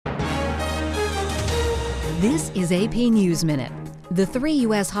This is AP News Minute. The 3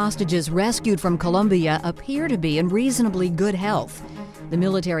 U.S. hostages rescued from Colombia appear to be in reasonably good health. The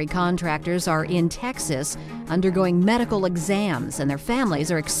military contractors are in Texas undergoing medical exams, and their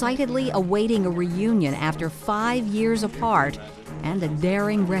families are excitedly awaiting a reunion after 5 years apart and a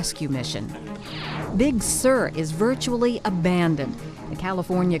daring rescue mission. Big Sur is virtually abandoned. The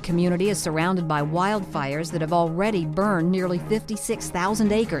California community is surrounded by wildfires that have already burned nearly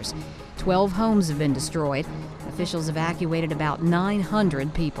 56,000 acres. 12 homes have been destroyed. Officials evacuated about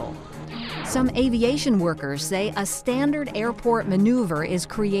 900 people. Some aviation workers say a standard airport maneuver is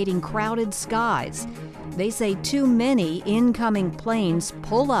creating crowded skies. They say too many incoming planes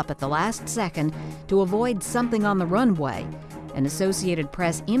pull up at the last second to avoid something on the runway. An Associated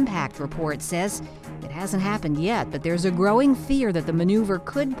Press impact report says it hasn't happened yet, but there's a growing fear that the maneuver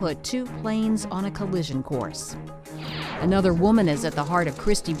could put 2 planes on a collision course. Another woman is at the heart of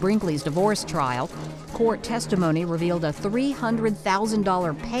Christy Brinkley's divorce trial. Court testimony revealed a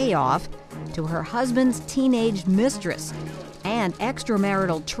 $300,000 payoff to her husband's teenage mistress and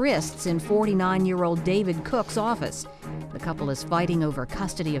extramarital trysts in 49-year-old David Cook's office. The couple is fighting over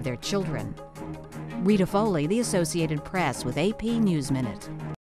custody of their children. Rita Foley, The Associated Press, with AP News Minute.